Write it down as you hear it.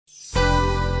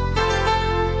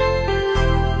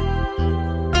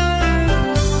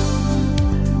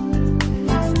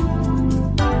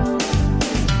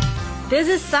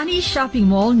There's a sunny shopping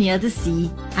mall near the sea,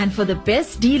 and for the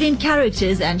best deal in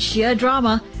characters and sheer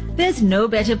drama, there's no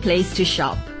better place to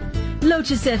shop.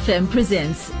 Lotus FM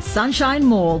presents Sunshine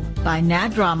Mall by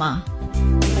Nadd Rama.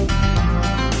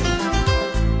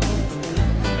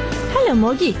 Hello,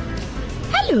 Mogie.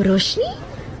 Hello, Roshnee.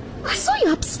 I saw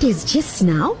you upstairs just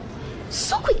now.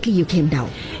 So quickly you came down.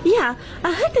 Yeah,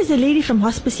 I heard there's a lady from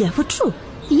hospice here for true.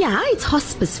 Yeah, it's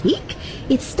hospice week.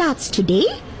 It starts today,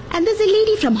 and there's a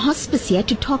lady from hospice here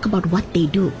to talk about what they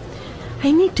do.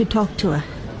 I need to talk to her.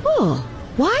 Oh,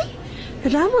 why?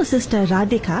 Rama's sister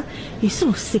Radhika is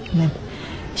so sick, man.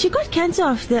 She got cancer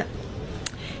of the...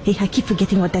 Hey, I keep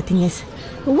forgetting what that thing is.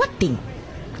 What thing?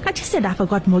 I just said I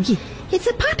forgot, Mogie. It's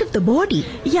a part of the body.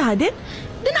 Yeah, then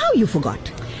how you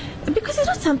forgot? Because it's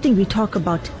not something we talk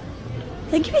about.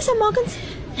 Give me some organs.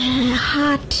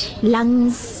 Heart,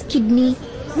 lungs, kidney.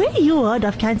 Where you heard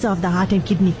of cancer of the heart and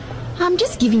kidney? I'm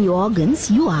just giving you organs.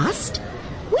 You asked.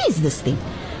 Where is this thing?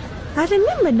 I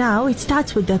remember now. It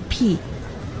starts with a P.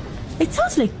 It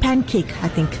sounds like pancake, I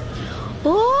think.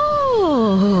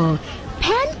 Oh,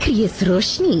 pancreas,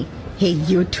 Roshnee. Hey,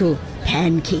 you too.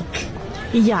 Pancake.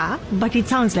 Yeah, but it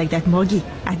sounds like that, Mogie.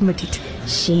 Admit it.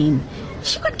 Shame.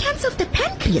 She got cancer of the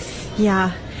pancreas.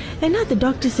 Yeah, and now the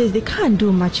doctor says they can't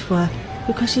do much for her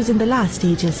because she's in the last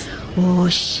stages. Oh,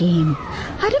 shame.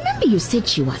 I remember you said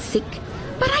she was sick,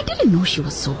 but I didn't know she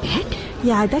was so bad.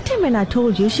 Yeah, that time when I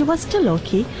told you, she was still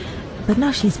okay, but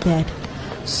now she's bad.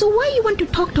 So why you want to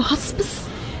talk to hospice?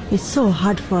 It's so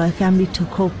hard for her family to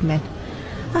cope, man.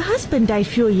 Her husband died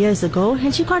few years ago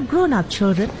and she got grown-up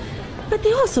children, but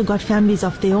they also got families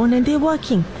of their own and they're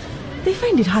working. They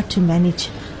find it hard to manage.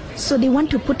 So they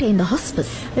want to put her in the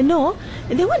hospice? No,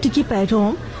 they want to keep her at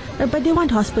home, but they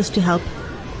want hospice to help.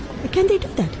 Can they do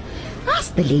that?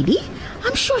 Ask the lady.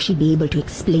 I'm sure she'll be able to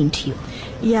explain to you.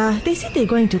 Yeah, they said they're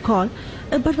going to call,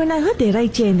 but when I heard they're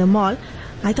right here in the mall,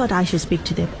 I thought I should speak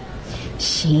to them.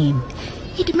 Shame.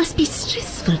 It must be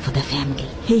stressful for the family.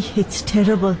 Hey, it's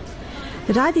terrible.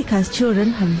 Radhika's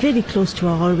children are very close to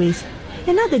her always,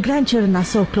 and now the grandchildren are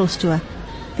so close to her.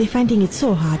 They're finding it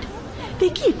so hard. They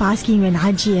keep asking when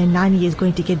Aunty and Nani is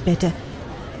going to get better.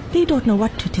 They don't know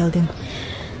what to tell them.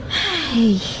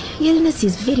 Hey, illness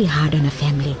is very hard on a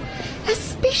family,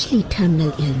 especially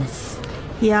terminal illness.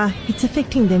 Yeah, it's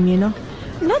affecting them, you know.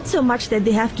 Not so much that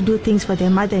they have to do things for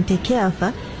their mother and take care of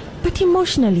her, but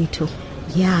emotionally too.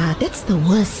 Yeah, that's the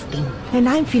worst thing. And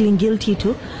I'm feeling guilty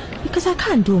too, because I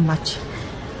can't do much.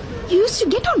 You used to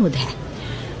get on with her.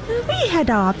 We had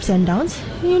our ups and downs.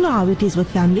 You know how it is with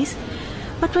families.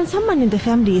 But when someone in the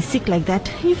family is sick like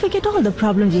that, you forget all the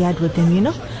problems you had with them, you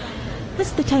know.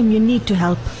 That's the time you need to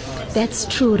help. That's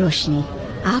true, Roshnee.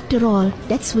 After all,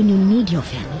 that's when you need your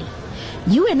family.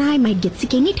 You and I might get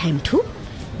sick anytime too.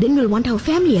 Then we'll want our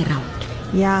family around.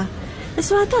 Yeah.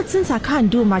 So I thought since I can't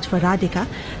do much for Radhika,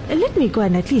 let me go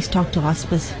and at least talk to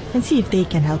hospice and see if they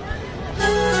can help.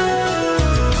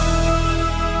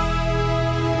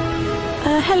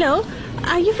 Hello?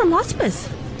 Are you from hospice?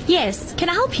 Yes, can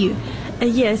I help you?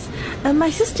 Yes. My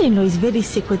sister-in-law is very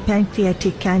sick with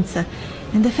pancreatic cancer,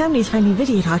 and the family is finding it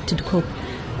very hard to cope.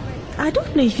 I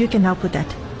don't know if you can help with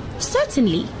that.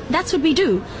 Certainly. That's what we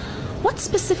do. What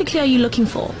specifically are you looking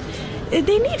for?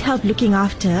 They need help looking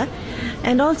after her,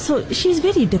 and also she's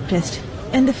very depressed,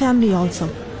 and the family also.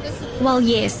 Well,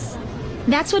 yes.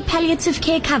 That's what palliative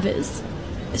care covers.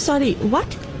 Sorry,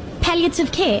 what?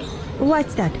 Palliative care.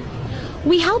 What's that?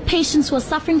 We help patients who are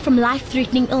suffering from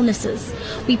life-threatening illnesses.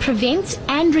 We prevent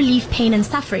and relieve pain and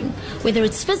suffering, whether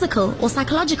it's physical or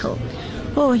psychological.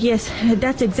 Oh, yes,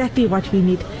 that's exactly what we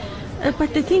need.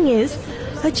 But the thing is,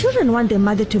 her children want their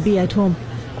mother to be at home.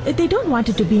 They don't want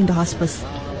her to be in the hospice.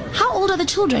 How old are the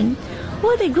children?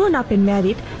 Oh, they're grown up and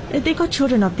married. They got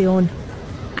children of their own.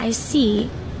 I see.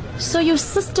 So your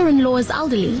sister-in-law is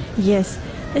elderly? Yes,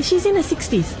 she's in her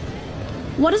 60s.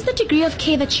 What is the degree of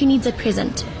care that she needs at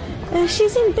present?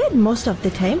 She's in bed most of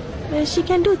the time. She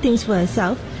can do things for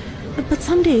herself. But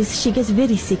some days she gets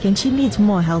very sick and she needs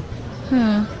more help.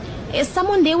 Is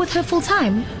someone there with her full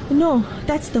time? No,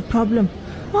 that's the problem.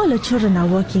 All her children are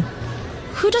working.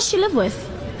 Who does she live with?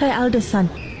 Her eldest son.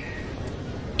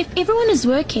 If everyone is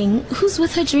working, who's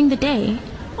with her during the day?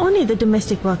 Only the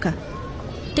domestic worker.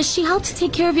 Does she help to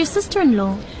take care of your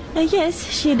sister-in-law? Yes,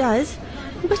 she does.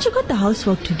 But she got the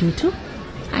housework to do too.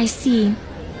 I see.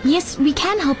 Yes, we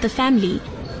can help the family.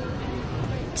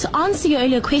 To answer your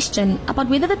earlier question about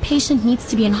whether the patient needs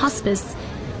to be in hospice,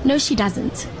 no, she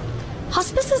doesn't.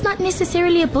 Hospice is not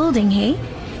necessarily a building, hey?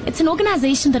 It's an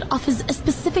organization that offers a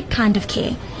specific kind of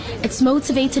care. It's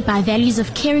motivated by values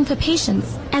of caring for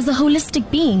patients as a holistic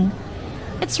being.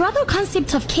 It's rather a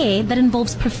concept of care that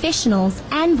involves professionals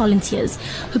and volunteers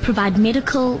who provide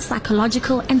medical,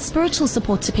 psychological, and spiritual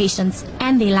support to patients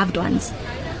and their loved ones.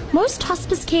 Most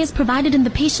hospice care is provided in the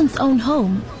patient's own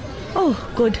home.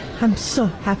 Oh, good. I'm so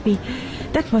happy.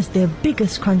 That was their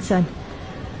biggest concern.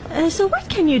 So what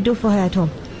can you do for her at home?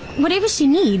 Whatever she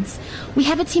needs. We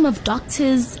have a team of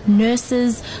doctors,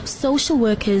 nurses, social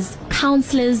workers,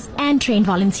 counselors, and trained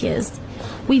volunteers.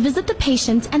 We visit the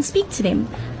patient and speak to them,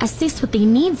 assess what their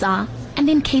needs are, and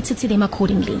then cater to them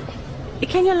accordingly.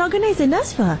 Can you organize a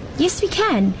nurse for her? Yes, we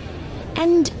can.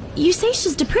 And you say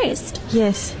she's depressed.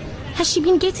 Yes. Has she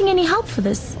been getting any help for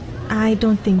this? I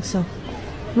don't think so.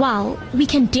 Well, we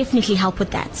can definitely help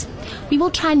with that. We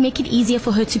will try and make it easier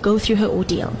for her to go through her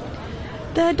ordeal.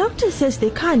 The doctor says they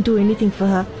can't do anything for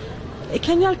her.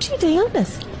 Can you all treat her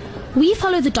illness? We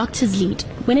follow the doctor's lead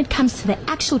when it comes to the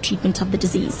actual treatment of the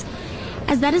disease,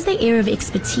 as that is their area of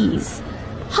expertise.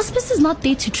 Hospice is not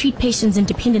there to treat patients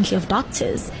independently of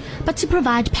doctors, but to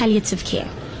provide palliative care.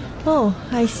 Oh,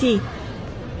 I see.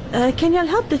 Can you all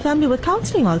help the family with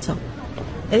counseling also?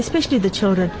 Especially the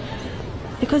children,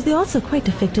 because they're also quite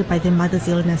affected by their mother's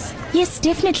illness. Yes,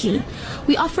 definitely.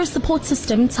 We offer a support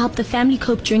system to help the family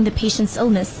cope during the patient's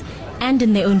illness and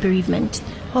in their own bereavement.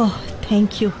 Oh,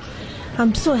 thank you.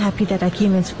 I'm so happy that I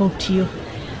came and spoke to you.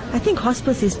 I think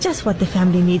hospice is just what the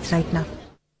family needs right now.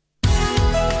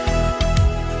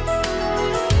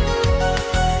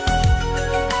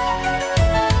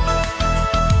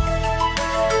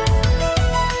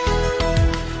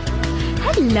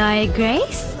 Hello,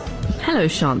 Grace. Hello,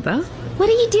 Shantha. What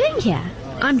are you doing here?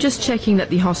 I'm just checking that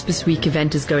the Hospice Week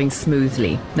event is going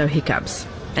smoothly. No hiccups.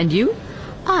 And you?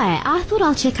 I thought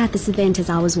I'll check out this event as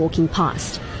I was walking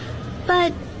past.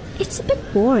 But it's a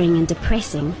bit boring and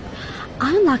depressing.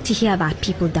 I don't like to hear about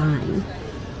people dying.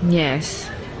 Yes,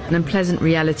 an unpleasant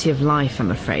reality of life,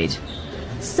 I'm afraid.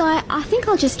 So I think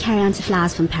I'll just carry on to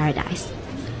Flowers from Paradise,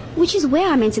 which is where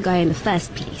I meant to go in the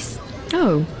first place.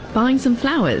 Oh, buying some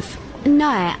flowers? No,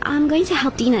 I'm going to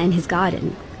help Dina in his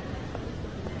garden.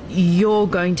 You're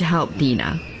going to help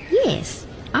Dina? Yes.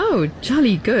 Oh,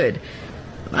 jolly good.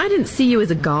 I didn't see you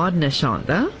as a gardener,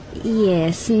 Shantha.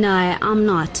 Yes, no, I'm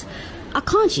not. I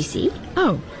can't, you see.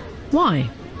 Oh, why?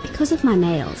 Because of my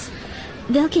nails.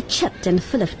 They'll get chipped and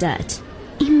full of dirt.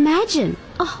 Imagine.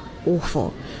 Oh,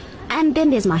 awful. And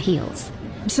then there's my heels.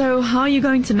 So how are you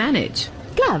going to manage?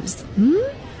 Gloves.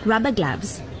 Rubber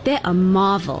gloves. They're a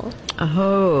marvel.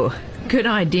 Oh, good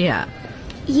idea.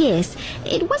 Yes,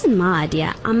 it wasn't my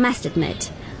idea, I must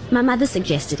admit. My mother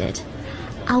suggested it.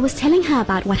 I was telling her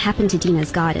about what happened to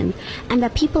Dina's garden and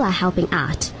that people are helping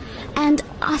out. And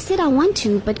I said I want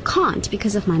to but can't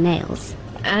because of my nails.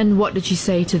 And what did she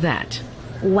say to that?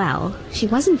 Well, she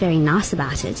wasn't very nice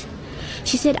about it.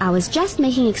 She said I was just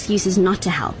making excuses not to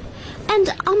help. And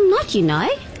I'm not, you know.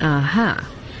 Aha.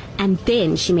 And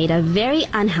then she made a very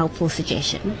unhelpful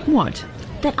suggestion. What?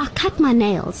 That I cut my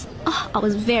nails. Oh, I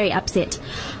was very upset.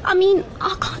 I mean,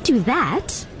 I can't do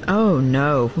that. Oh,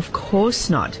 no, of course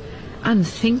not.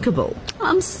 Unthinkable.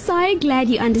 I'm so glad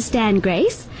you understand,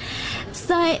 Grace.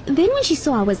 So then when she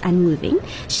saw I was unmoving,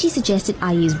 she suggested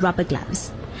I use rubber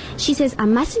gloves. She says I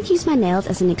mustn't use my nails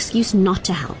as an excuse not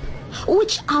to help,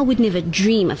 which I would never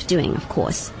dream of doing, of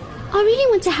course. I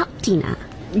really want to help Dina.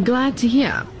 Glad to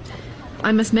hear.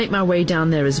 I must make my way down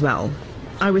there as well.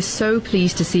 I was so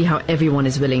pleased to see how everyone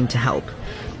is willing to help.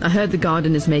 I heard the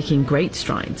garden is making great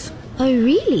strides. Oh,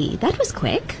 really? That was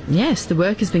quick. Yes, the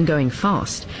work has been going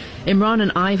fast. Imran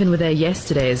and Ivan were there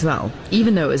yesterday as well,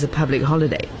 even though it was a public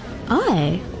holiday.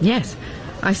 Oh. Yes.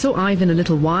 I saw Ivan a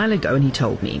little while ago and he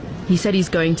told me. He said he's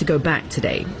going to go back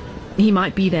today. He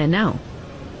might be there now.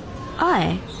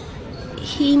 Oh.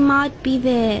 He might be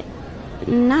there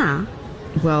now?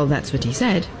 Well, that's what he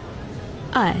said.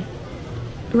 Oh.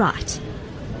 Right.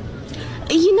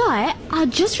 You know, I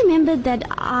just remembered that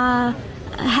I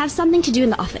have something to do in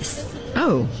the office.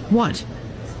 Oh, what?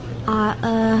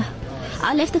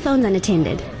 I left the phones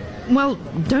unattended. Well,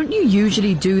 don't you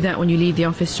usually do that when you leave the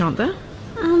office, Shantha?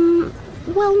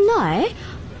 Well, no.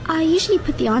 I usually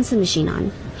put the answer machine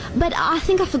on. But I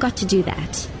think I forgot to do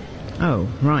that. Oh,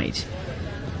 right.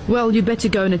 Well, you'd better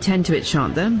go and attend to it,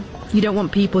 Shantha. You don't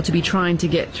want people to be trying to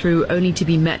get through only to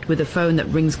be met with a phone that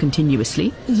rings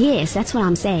continuously. Yes, that's what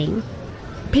I'm saying.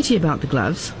 Pity about the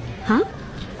gloves. Huh?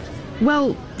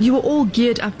 Well, you were all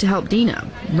geared up to help Dina,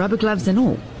 rubber gloves and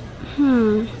all.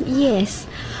 Yes.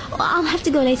 I'll have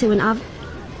to go later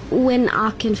when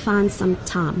I can find some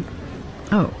time.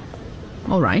 Oh,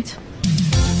 all right.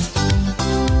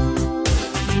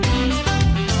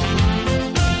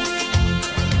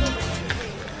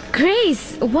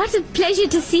 Grace, what a pleasure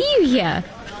to see you here.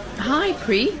 Hi,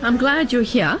 Pri. I'm glad you're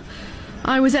here.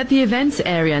 I was at the events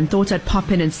area and thought I'd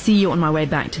pop in and see you on my way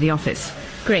back to the office.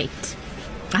 Great.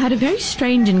 I had a very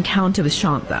strange encounter with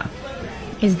Shantha.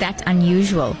 Is that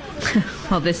unusual?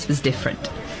 Well, this was different.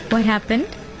 What happened?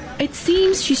 It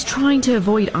seems she's trying to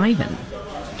avoid Ivan.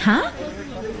 Huh?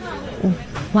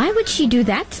 Why would she do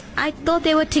that? I thought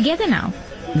they were together now.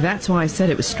 That's why I said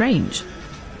it was strange.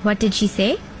 What did she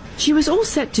say? She was all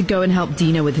set to go and help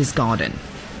Dina with his garden.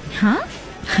 Huh?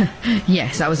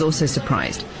 Yes, I was also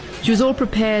surprised. She was all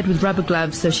prepared with rubber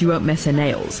gloves so she won't mess her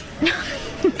nails.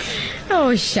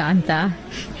 Oh, Shantha.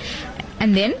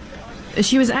 And then?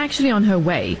 She was actually on her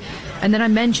way, and then I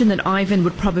mentioned that Ivan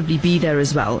would probably be there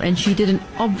as well, and she did an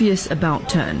obvious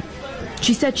about-turn.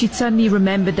 She said she'd suddenly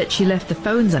remembered that she left the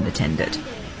phones unattended.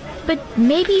 But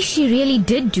maybe she really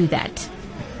did do that.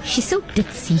 She's so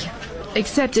ditzy.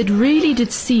 Except it really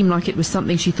did seem like it was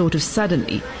something she thought of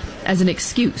suddenly, as an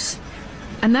excuse.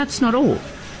 And that's not all.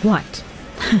 What?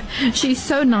 She's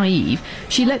so naive,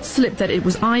 she let slip that it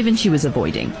was Ivan she was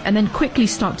avoiding, and then quickly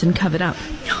stopped and covered up.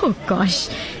 Oh gosh,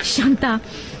 Shantha.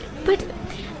 But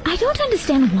I don't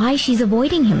understand why she's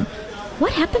avoiding him.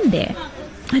 What happened there?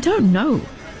 I don't know.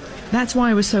 That's why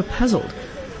I was so puzzled.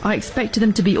 I expected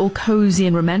them to be all cozy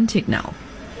and romantic now.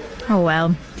 Oh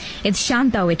well, it's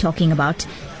Shantha we're talking about.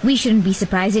 We shouldn't be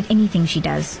surprised at anything she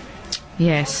does.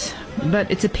 Yes,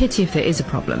 but it's a pity if there is a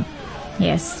problem.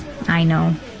 Yes, I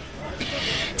know.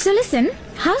 So listen,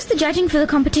 how's the judging for the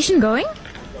competition going?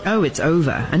 Oh, it's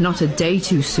over, and not a day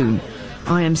too soon.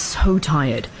 I am so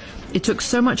tired. It took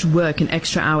so much work and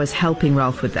extra hours helping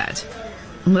Ralph with that.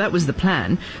 Well, that was the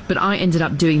plan, but I ended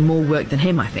up doing more work than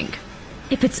him, I think.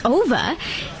 If it's over,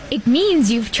 it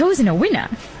means you've chosen a winner.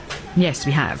 Yes,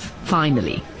 we have.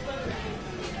 Finally.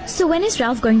 So when is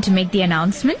Ralph going to make the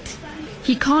announcement?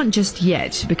 He can't just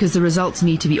yet, because the results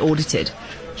need to be audited.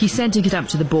 He's sending it up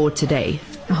to the board today.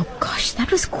 Oh gosh,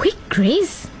 that was quick,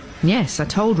 Grace. Yes, I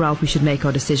told Ralph we should make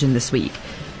our decision this week.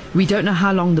 We don't know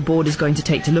how long the board is going to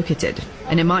take to look at it,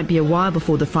 and it might be a while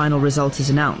before the final result is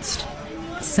announced.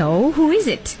 So, who is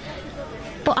it?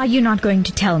 Or are you not going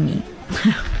to tell me?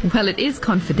 Well, it is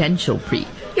confidential, Pri.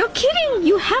 You're kidding!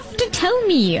 You have to tell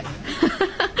me!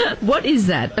 What is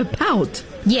that? A pout?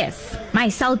 Yes, my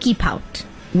sulky pout.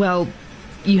 Well,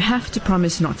 you have to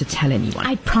promise not to tell anyone.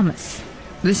 I promise.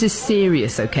 This is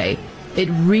serious, okay? It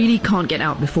really can't get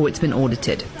out before it's been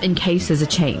audited, in case there's a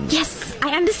change. Yes,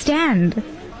 I understand.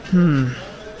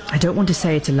 I don't want to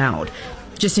say it aloud,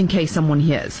 just in case someone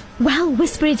hears. Well,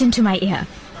 whisper it into my ear.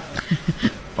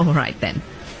 All right, then.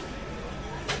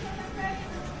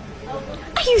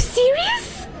 Are you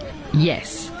serious?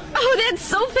 Yes. Oh, that's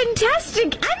so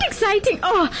fantastic and exciting.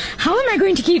 Oh, how am I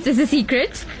going to keep this a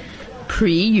secret?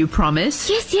 Pri, you promise?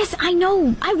 Yes, I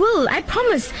know. I will, I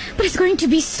promise. But it's going to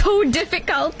be so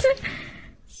difficult.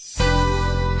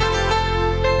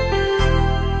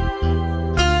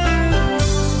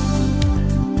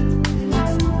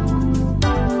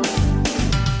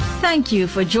 Thank you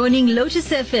for joining Lotus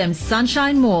FM's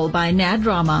Sunshine Mall by Nadd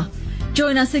Rama.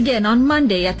 Join us again on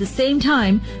Monday at the same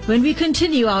time when we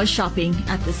continue our shopping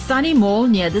at the sunny mall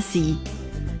near the sea.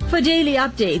 For daily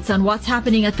updates on what's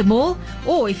happening at the mall,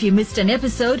 or if you missed an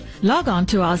episode, log on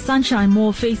to our Sunshine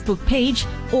Mall Facebook page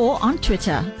or on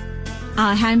Twitter.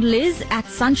 Our handle is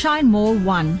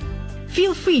 @SunshineMall1.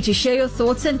 Feel free to share your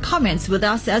thoughts and comments with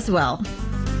us as well.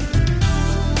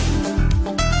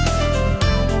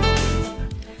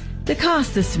 The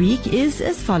cast this week is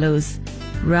as follows: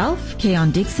 Ralph,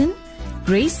 Kayon Dixon,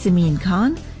 Grace, Simine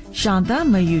Khan, Shantha,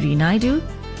 Mayuri Naidoo,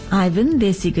 Ivan,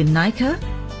 Desigan Naicker,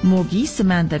 Mogie,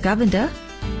 Samantha Govender,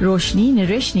 Roshnee,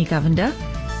 Nereshini Govender,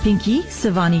 Pinky,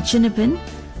 Sivani Chinnapen,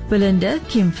 Belinda,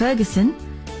 Kim Ferguson,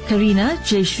 Kareena,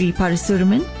 Jayshree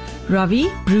Parasuramen,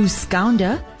 Ravi, Bruce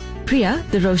Gounder, Priya,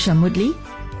 Darosha Mudli,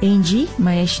 Angie,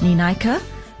 Maheshni Naicker,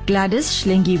 Gladys,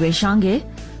 Shlingi Weshange,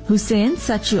 Hussein,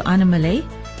 Sachu Anamale,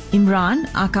 Imran,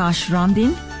 Akash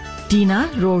Ramdin, Dina,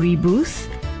 Rory Booth,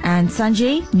 and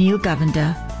Sanjay, Neil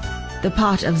Govender. The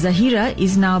part of Zahira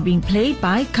is now being played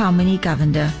by Kamini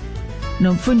Govender.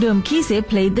 Nomfundo Mkise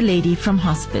played the lady from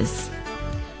hospice.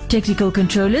 Technical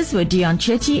controllers were Dion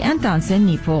Chetty and Tansen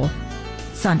Nipo.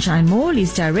 Sunshine Mall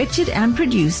is directed and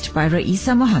produced by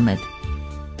Raeesa Mohammed.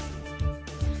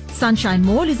 Sunshine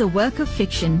Mall is a work of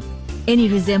fiction. Any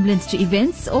resemblance to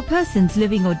events or persons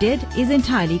living or dead is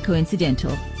entirely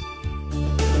coincidental.